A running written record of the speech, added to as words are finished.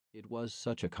It was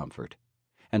such a comfort.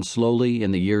 And slowly,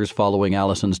 in the years following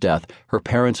Allison's death, her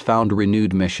parents found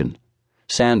renewed mission.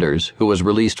 Sanders, who was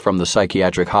released from the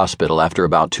psychiatric hospital after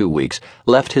about 2 weeks,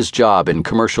 left his job in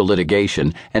commercial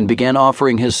litigation and began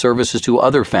offering his services to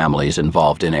other families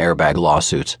involved in airbag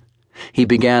lawsuits. He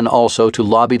began also to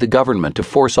lobby the government to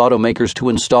force automakers to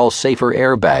install safer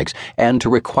airbags and to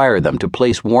require them to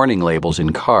place warning labels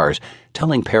in cars,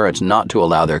 telling parents not to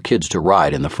allow their kids to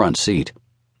ride in the front seat.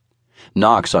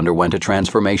 Knox underwent a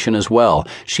transformation as well.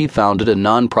 She founded a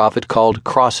nonprofit called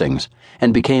Crossings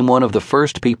and became one of the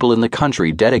first people in the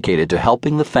country dedicated to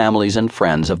helping the families and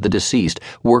friends of the deceased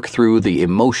work through the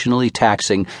emotionally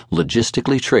taxing,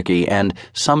 logistically tricky, and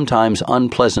sometimes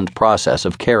unpleasant process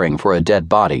of caring for a dead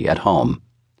body at home.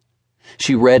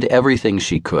 She read everything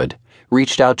she could,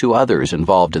 reached out to others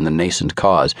involved in the nascent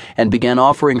cause, and began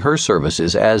offering her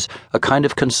services as a kind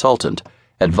of consultant,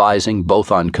 advising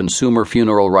both on consumer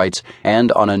funeral rights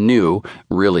and on a new,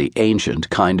 really ancient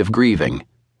kind of grieving.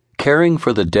 Caring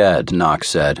for the dead, Knox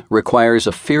said, requires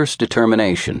a fierce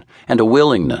determination and a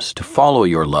willingness to follow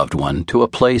your loved one to a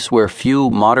place where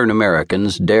few modern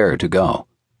Americans dare to go.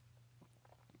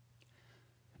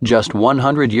 Just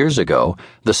 100 years ago,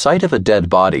 the sight of a dead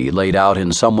body laid out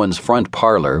in someone's front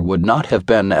parlor would not have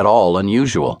been at all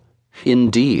unusual.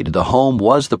 Indeed, the home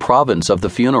was the province of the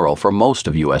funeral for most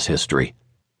of U.S. history.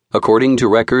 According to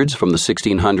records from the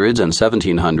 1600s and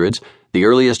 1700s, the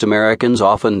earliest Americans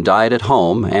often died at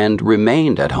home and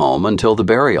remained at home until the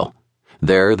burial.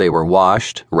 There they were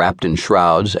washed, wrapped in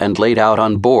shrouds, and laid out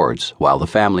on boards while the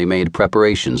family made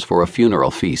preparations for a funeral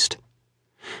feast.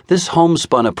 This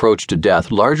homespun approach to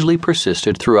death largely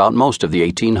persisted throughout most of the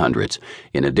 1800s.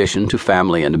 In addition to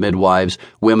family and midwives,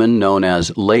 women known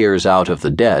as layers out of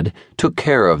the dead took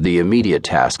care of the immediate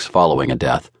tasks following a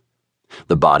death.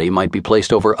 The body might be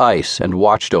placed over ice and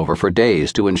watched over for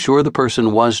days to ensure the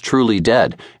person was truly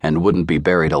dead and wouldn't be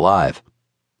buried alive.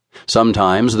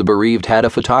 Sometimes the bereaved had a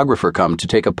photographer come to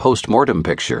take a post-mortem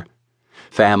picture.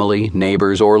 Family,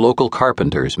 neighbors, or local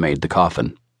carpenters made the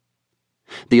coffin.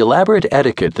 The elaborate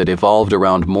etiquette that evolved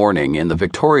around mourning in the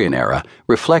Victorian era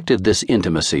reflected this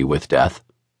intimacy with death.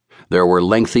 There were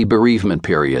lengthy bereavement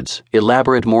periods,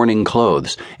 elaborate mourning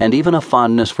clothes, and even a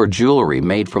fondness for jewelry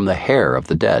made from the hair of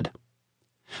the dead.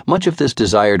 Much of this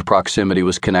desired proximity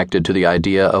was connected to the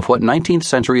idea of what 19th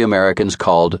century Americans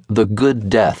called the good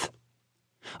death.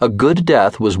 A good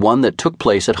death was one that took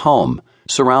place at home,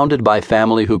 surrounded by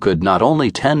family who could not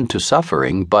only tend to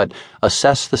suffering, but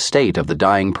assess the state of the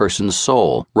dying person's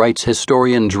soul, writes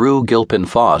historian Drew Gilpin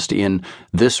Faust in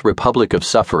This Republic of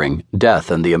Suffering,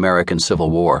 Death and the American Civil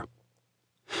War.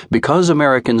 Because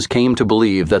Americans came to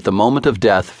believe that the moment of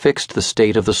death fixed the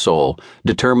state of the soul,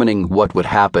 determining what would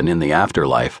happen in the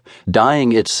afterlife,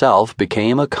 dying itself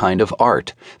became a kind of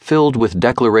art, filled with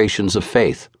declarations of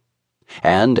faith.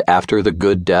 And after the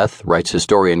good death, writes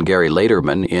historian Gary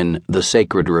Laderman in The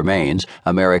Sacred Remains,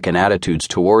 American Attitudes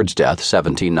Towards Death,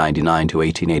 1799 to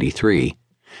 1883,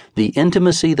 the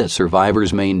intimacy that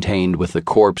survivors maintained with the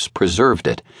corpse preserved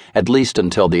it, at least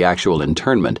until the actual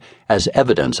internment, as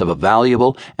evidence of a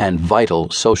valuable and vital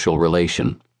social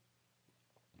relation.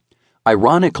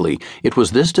 Ironically, it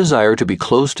was this desire to be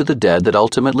close to the dead that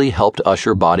ultimately helped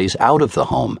usher bodies out of the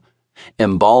home.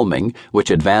 Embalming,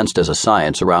 which advanced as a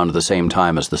science around the same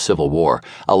time as the Civil War,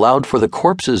 allowed for the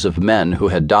corpses of men who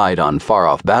had died on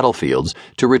far-off battlefields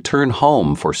to return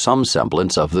home for some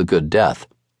semblance of the good death.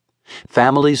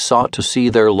 Families sought to see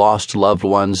their lost loved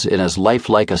ones in as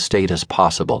lifelike a state as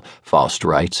possible, Faust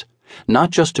writes, not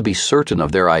just to be certain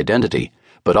of their identity,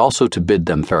 but also to bid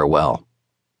them farewell.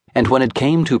 And when it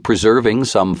came to preserving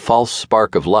some false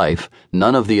spark of life,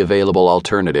 none of the available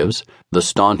alternatives, the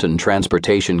Staunton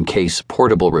transportation case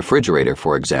portable refrigerator,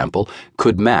 for example,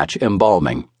 could match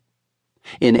embalming.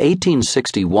 In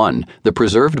 1861, the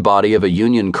preserved body of a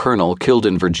Union colonel killed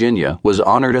in Virginia was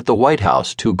honored at the White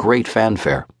House to great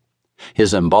fanfare.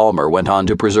 His embalmer went on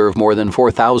to preserve more than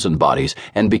 4,000 bodies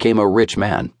and became a rich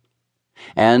man.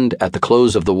 And at the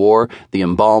close of the war, the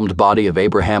embalmed body of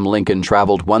Abraham Lincoln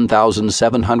traveled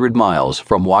 1,700 miles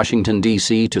from Washington,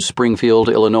 D.C. to Springfield,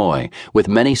 Illinois, with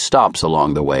many stops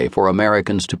along the way for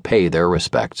Americans to pay their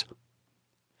respects.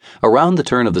 Around the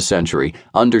turn of the century,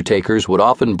 undertakers would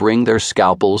often bring their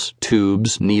scalpels,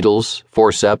 tubes, needles,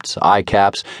 forceps, eye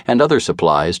caps, and other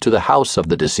supplies to the house of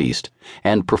the deceased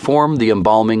and perform the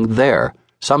embalming there,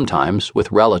 sometimes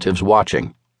with relatives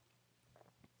watching.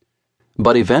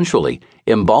 But eventually,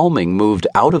 embalming moved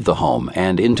out of the home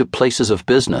and into places of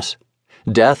business.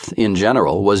 Death, in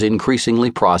general, was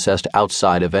increasingly processed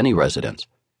outside of any residence.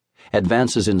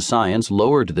 Advances in science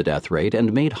lowered the death rate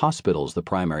and made hospitals the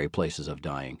primary places of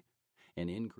dying. An increase